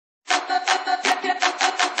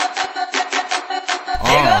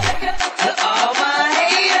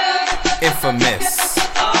infamous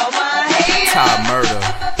top murder.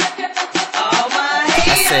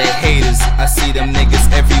 I said haters, I see them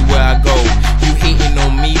niggas everywhere I go. You hating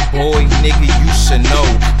on me, boy, nigga, you should know.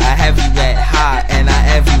 I have you at high and I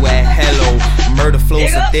have you at hello. Murder flow's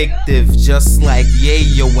addictive, just like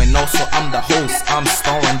yayo. And also I'm the host, I'm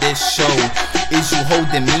starring this show. Is you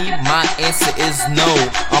holding me? My answer is no.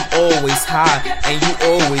 I'm always high and you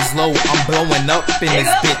always low. I'm blowing up in this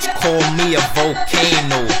bitch, call me a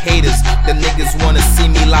volcano. Haters, the niggas wanna see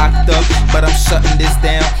me locked up, but I'm shutting this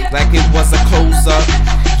down like it was a close-up.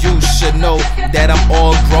 You should know that I'm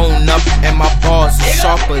all grown up and my bars are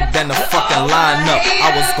sharper than a fucking lineup. I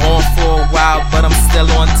was gone for a while, but I'm still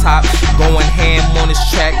on top, going ham on this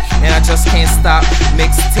track, and I just can't stop.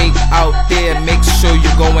 Mixtape out there, make sure you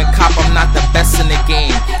go and cop. I'm not the best in the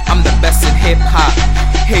game, I'm the best in hip-hop.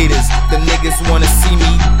 Haters, the niggas wanna see me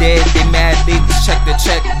dead. They mad, they check the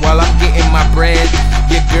check while I'm getting my bread.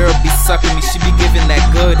 Your girl be sucking me, she be giving that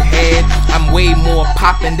good head. I'm way more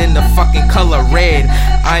poppin' than the fucking color red.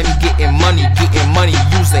 I'm getting money,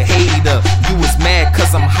 use a hater. You was mad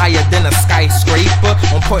cause I'm higher than a skyscraper.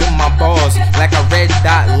 I'm putting my balls like a red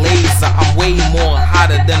dot laser. I'm way more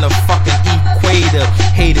hotter than a fucking equator.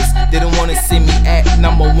 Haters didn't wanna see me at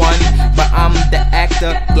number one, but I'm the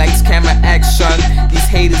actor, lights, camera, action. These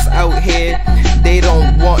haters out here, they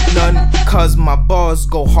don't want none, cause my bars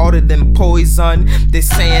go harder than poison. They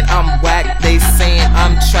saying I'm whack, they saying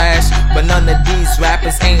I'm trash, but none of these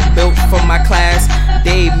rappers ain't built for my class.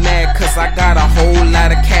 They mad cause I got a whole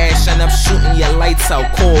lot of cash, and I'm shooting your lights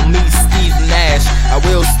out, call me Steve Nash. I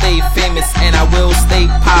will stay famous and I will stay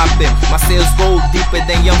poppin'. My sales go deeper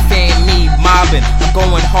than Young Fan Me mobbing. I'm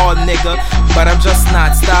going hard, nigga, but I'm just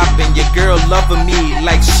not stopping. Your girl loving me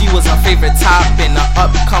like she was her favorite topping. An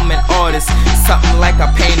upcoming artist, something like a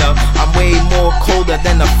painter. I'm way more colder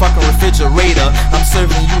than a fucking refrigerator. I'm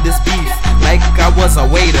serving you this beef like I was a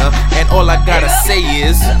waiter, and all I gotta say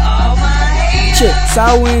is shit,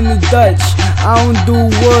 sour in the Dutch, I don't do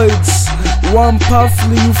woods. One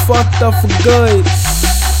puffly, you fucked up for good.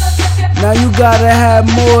 Now you gotta have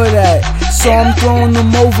more of that. So I'm throwing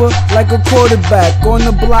them over like a quarterback on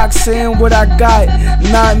the block, saying what I got,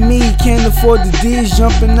 not me. Can't afford the D's,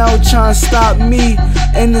 jumping out trying to stop me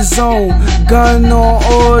in the zone. Gun on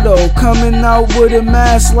auto, coming out with a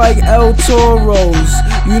mask like El Toro's.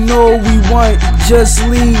 You know what we want, just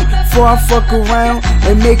lead before I fuck around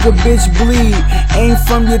and make a bitch bleed. Ain't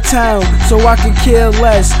from your town, so I can care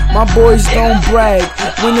less. My boys don't brag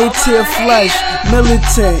when they tear flesh.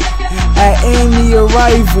 Militant at any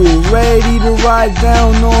arrival, ready to ride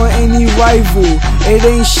down on any rival. It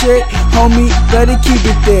ain't shit, homie, better keep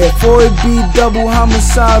it there, for it be double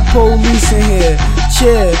homicide police in here.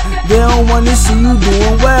 Chill, they don't wanna see you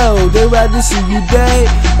doing well, they rather see you dead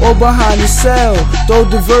or behind the cell. Throw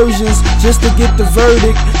diversions just to get the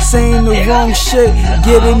verdict, saying the wrong shit,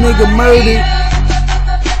 get a nigga murdered.